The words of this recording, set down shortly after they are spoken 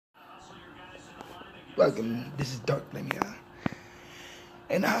Welcome, this is Dark Lemia,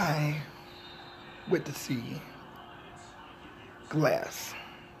 and I went to see Glass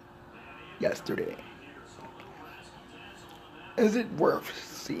yesterday. Is it worth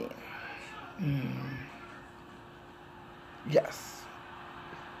seeing? Yes.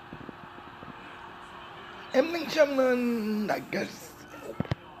 M. Night Shyamalan, I guess,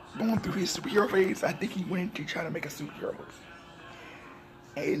 going through his superhero phase, I think he went into trying to make a superhero movie.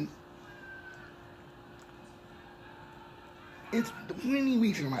 And it's the only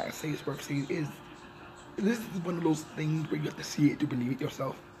reason why I say it's worth seeing is this is one of those things where you have to see it to believe it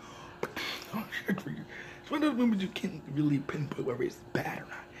yourself. It's one of those movies you can't really pinpoint whether it's bad or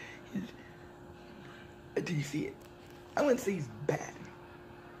not until you see it. I wouldn't say it's bad.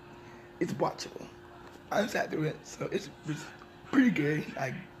 It's watchable. I sat through it, so it's pretty good.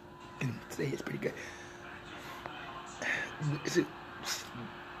 I can say it's pretty good. Is it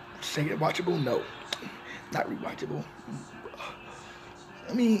say it watchable? No, not rewatchable.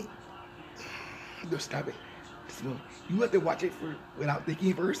 I mean, just stop it. You have to watch it without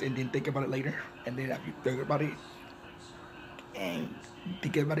thinking first, and then think about it later. And then after you think about it and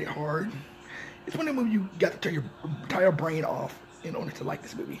think about it hard, it's one of the movies you got to turn your entire brain off in order to like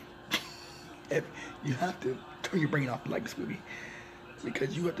this movie. If you have to turn your brain off to like this movie,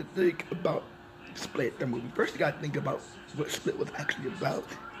 because you have to think about Split, the movie. First, you got to think about what Split was actually about,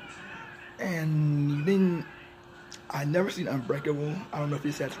 and then I never seen Unbreakable. I don't know if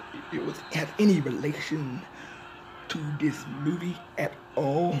has any relation to this movie at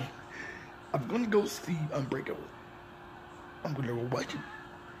all. I'm gonna go see Unbreakable. I'm gonna go watch it.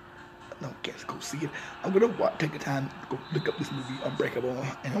 No, can't go see it. I'm gonna take the time to go look up this movie, Unbreakable,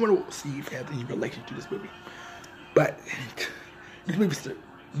 and I'm gonna see if it has any relation to this movie. But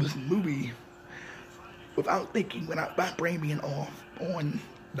this movie, without thinking, without my brain being off on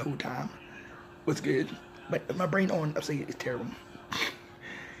the whole time, was good. But my brain on, I'm saying it's terrible.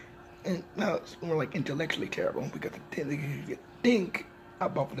 And now it's more like intellectually terrible because you think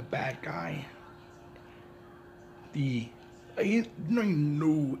about the bad guy. You don't even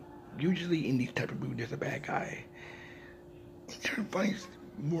know. Usually in these type of movies, there's a bad guy. Everybody's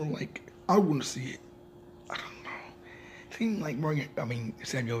more like, I want to see it. I don't know. It seemed like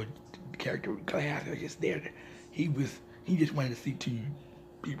Samuel, the character Glass, was just there. He just wanted to see two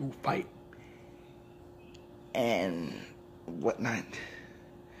people fight and whatnot.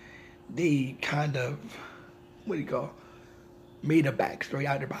 They kind of, made a backstory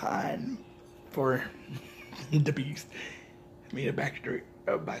out there behind for the Beast. Made a backstory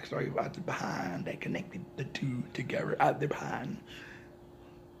out there behind that connected the two together out there behind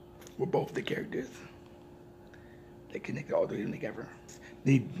for both the characters. They connected all three of them together.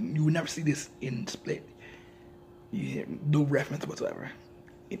 You would never see this in Split. You have no reference whatsoever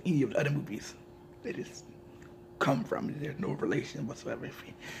in any of the other movies that it's come from. There's no relation whatsoever.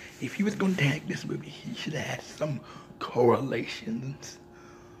 If he was going to tag this movie, he should have had some correlations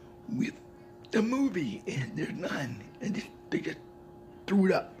with the movie, and there's none. And they just threw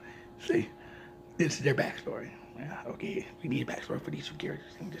it up. Say, this is their backstory. Yeah, okay, we need a backstory for these two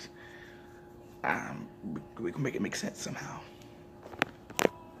characters, and just we can make it make sense somehow.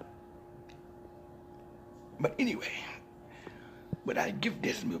 But anyway, would I give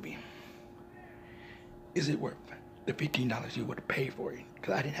this movie? Is it worth the $15 you would pay for it?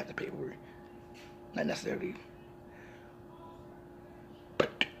 Because I didn't have to pay for it. Not necessarily.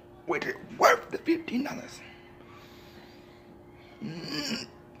 But was it worth the $15?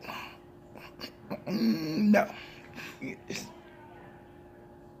 No.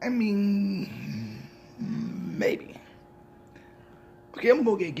 Maybe. Okay, I'm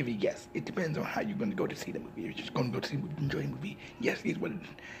going to give you a yes. It depends on how you're going to go to see the movie. If you're just going to go to see the movie, enjoy the movie, yes, it's what.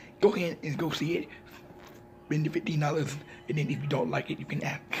 Go ahead and go see it. Spend the $15, and then if you don't like it, you can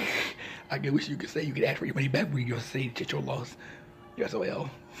ask. I wish you could say you could ask for your money back, where you'll say that your loss, your SOL.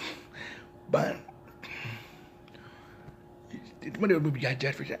 But it's one of the movies I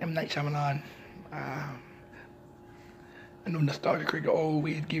judge for. M. Night Shyamalan. I know nostalgia critic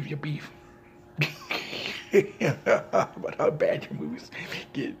always gives you beef about how bad your movies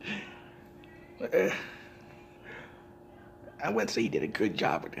get. I wouldn't say he did a good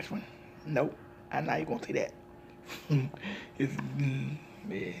job with this one. Nope, I'm not even gonna say that.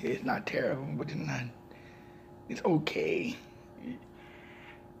 It's not terrible, but it's okay.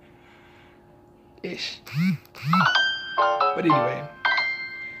 Ish. But anyway,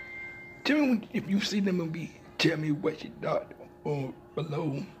 tell me if you've seen the movie. Tell me what you thought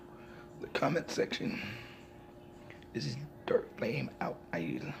below the comment section. This is Dark Flame out.